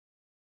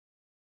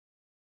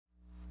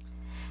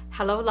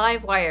Hello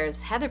live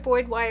wires, Heather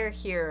Boyd Wire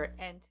here,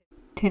 and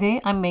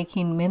today I'm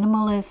making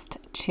minimalist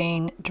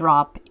chain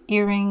drop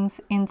earrings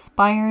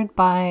inspired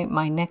by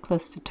my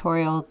necklace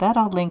tutorial that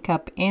I'll link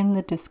up in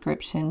the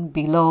description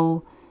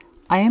below.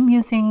 I am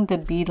using the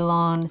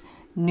Beadalon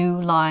new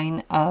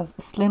line of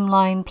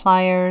slimline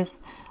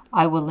pliers.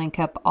 I will link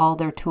up all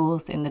their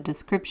tools in the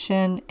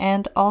description,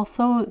 and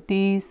also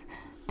these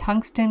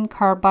tungsten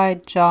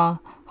carbide jaw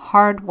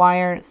hard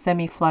wire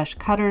semi-flush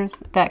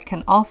cutters that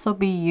can also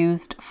be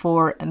used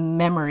for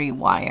memory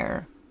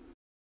wire.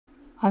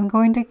 I'm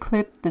going to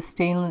clip the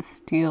stainless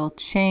steel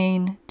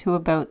chain to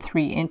about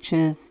 3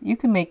 inches. You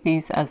can make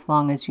these as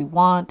long as you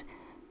want.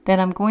 Then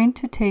I'm going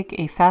to take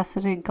a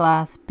faceted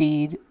glass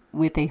bead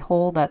with a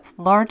hole that's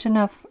large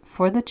enough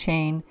for the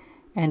chain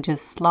and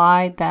just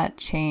slide that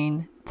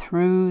chain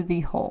through the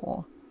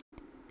hole.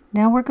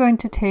 Now we're going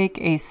to take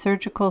a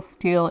surgical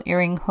steel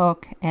earring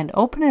hook and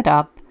open it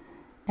up,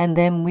 and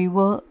then we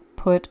will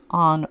put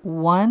on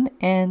one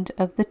end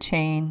of the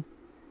chain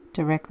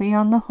directly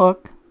on the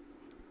hook,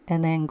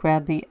 and then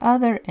grab the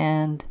other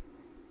end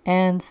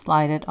and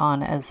slide it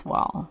on as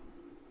well.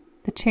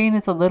 The chain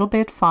is a little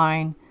bit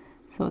fine,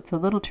 so it's a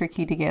little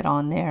tricky to get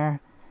on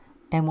there.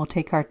 And we'll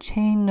take our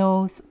chain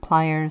nose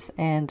pliers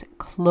and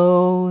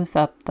close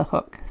up the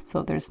hook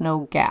so there's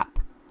no gap.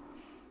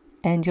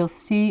 And you'll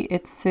see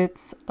it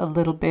sits a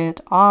little bit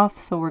off,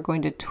 so we're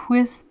going to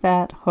twist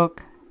that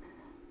hook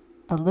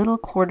a little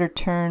quarter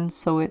turn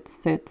so it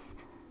sits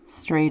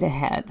straight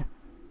ahead.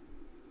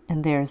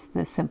 And there's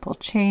the simple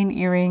chain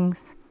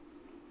earrings.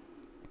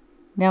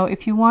 Now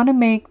if you want to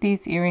make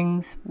these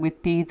earrings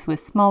with beads with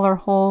smaller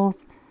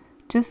holes,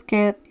 just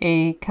get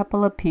a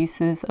couple of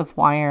pieces of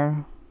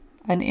wire.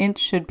 An inch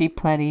should be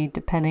plenty,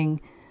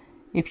 depending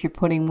if you're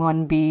putting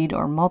one bead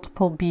or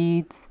multiple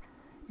beads.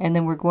 And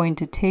then we're going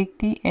to take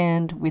the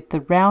end with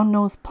the round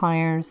nose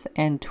pliers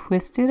and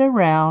twist it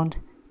around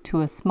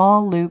to a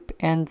small loop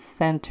and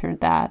center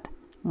that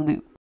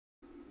loop.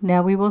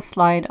 Now we will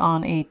slide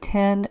on a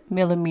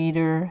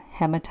 10mm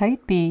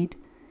hematite bead,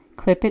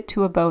 clip it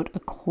to about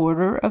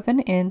 1/4 of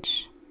an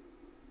inch,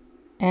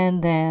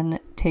 and then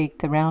take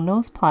the round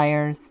nose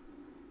pliers,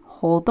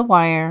 hold the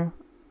wire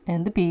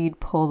and the bead,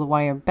 pull the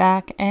wire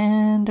back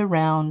and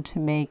around to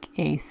make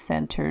a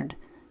centered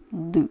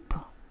loop.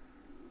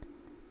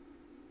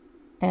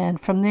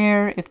 And from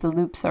there, if the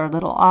loops are a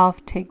little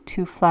off, take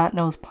 2 flat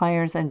nose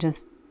pliers and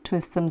just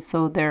twist them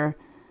so they're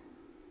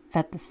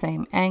at the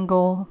same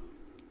angle.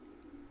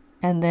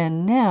 And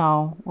then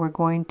now we're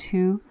going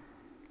to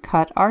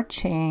cut our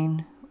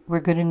chain. We're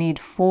going to need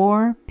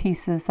 4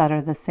 pieces that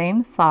are the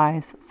same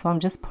size, so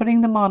I'm just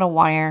putting them on a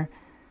wire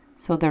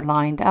so they're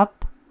lined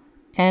up,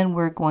 and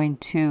we're going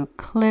to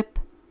clip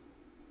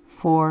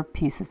 4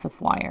 pieces of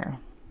wire.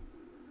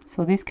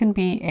 So these can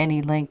be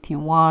any length you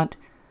want.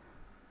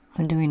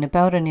 I'm doing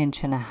about 1.5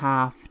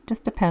 inches.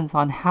 Just depends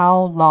on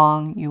how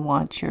long you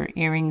want your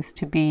earrings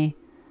to be.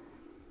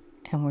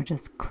 And we're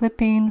just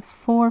clipping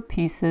 4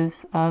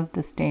 pieces of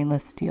the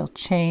stainless steel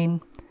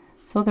chain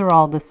so they're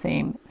all the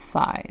same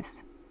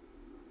size.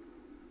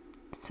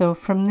 So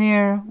from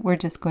there, we're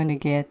just going to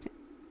get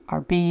our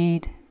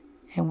bead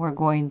and we're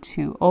going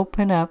to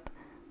open up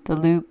the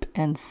loop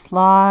and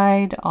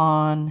slide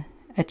on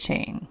a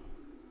chain.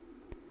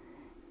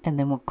 And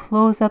then we'll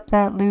close up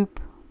that loop.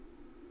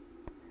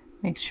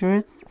 Make sure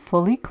it's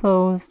fully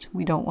closed.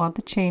 We don't want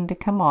the chain to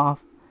come off.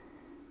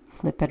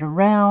 Flip it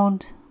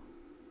around.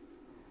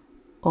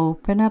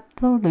 Open up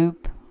the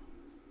loop.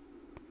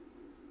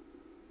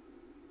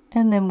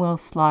 And then we'll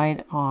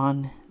slide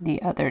on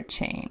the other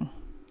chain.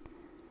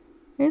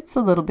 It's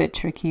a little bit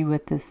tricky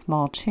with this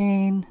small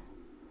chain.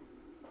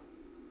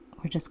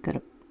 We're just going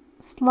to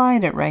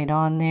slide it right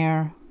on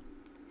there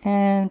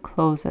and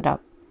close it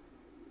up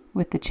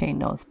with the chain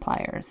nose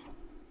pliers.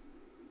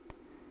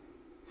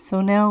 So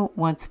now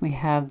once we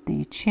have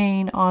the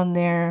chain on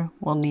there,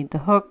 we'll need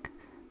the hook.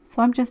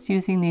 So I'm just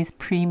using these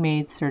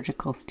pre-made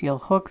surgical steel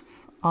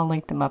hooks. I'll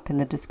link them up in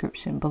the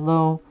description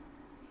below.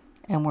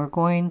 And we're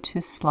going to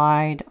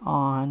slide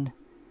on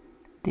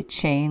the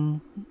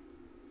chain,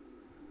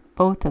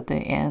 both of the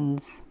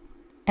ends,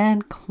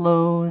 and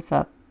close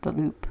up the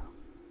loop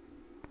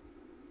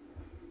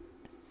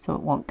so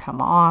it won't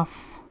come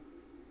off.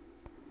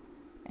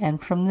 And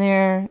from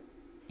there,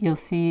 you'll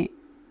see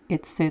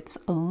it sits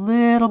a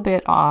little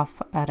bit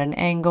off at an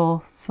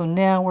angle. So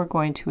now we're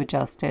going to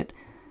adjust it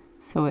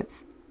so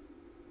it's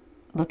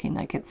looking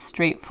like it's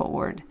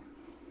straightforward,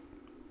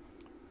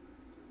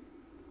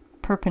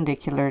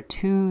 perpendicular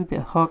to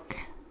the hook.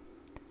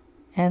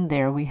 And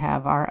there we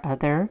have our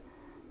other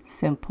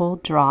simple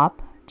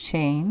drop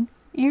chain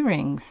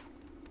earrings.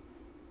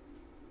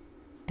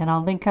 And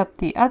I'll link up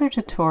the other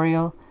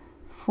tutorial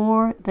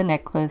for the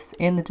necklace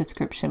in the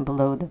description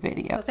below the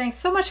video. So thanks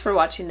so much for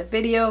watching the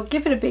video.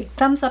 Give it a big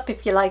thumbs up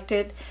if you liked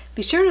it.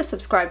 Be sure to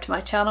subscribe to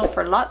my channel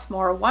for lots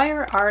more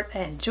wire art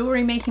and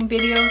jewelry making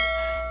videos.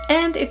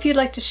 And if you'd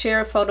like to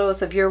share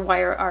photos of your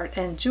wire art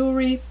and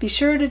jewelry, be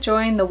sure to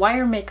join the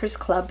Wire Makers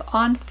Club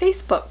on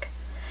Facebook.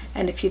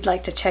 And if you'd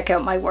like to check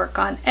out my work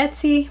on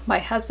Etsy, my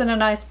husband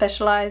and I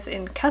specialize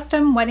in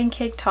custom wedding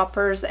cake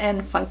toppers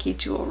and funky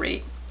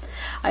jewelry.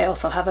 I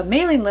also have a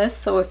mailing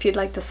list, so if you'd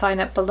like to sign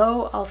up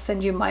below, I'll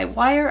send you my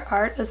Wire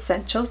Art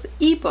Essentials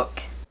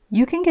ebook.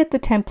 You can get the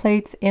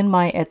templates in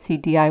my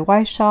Etsy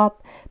DIY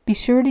shop. Be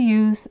sure to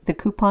use the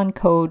coupon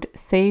code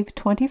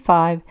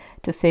SAVE25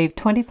 to save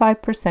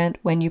 25%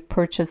 when you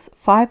purchase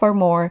 5 or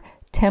more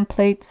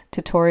templates,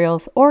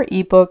 tutorials, or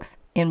ebooks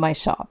in my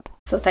shop.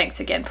 So thanks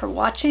again for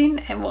watching,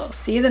 and we'll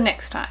see you the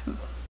next time.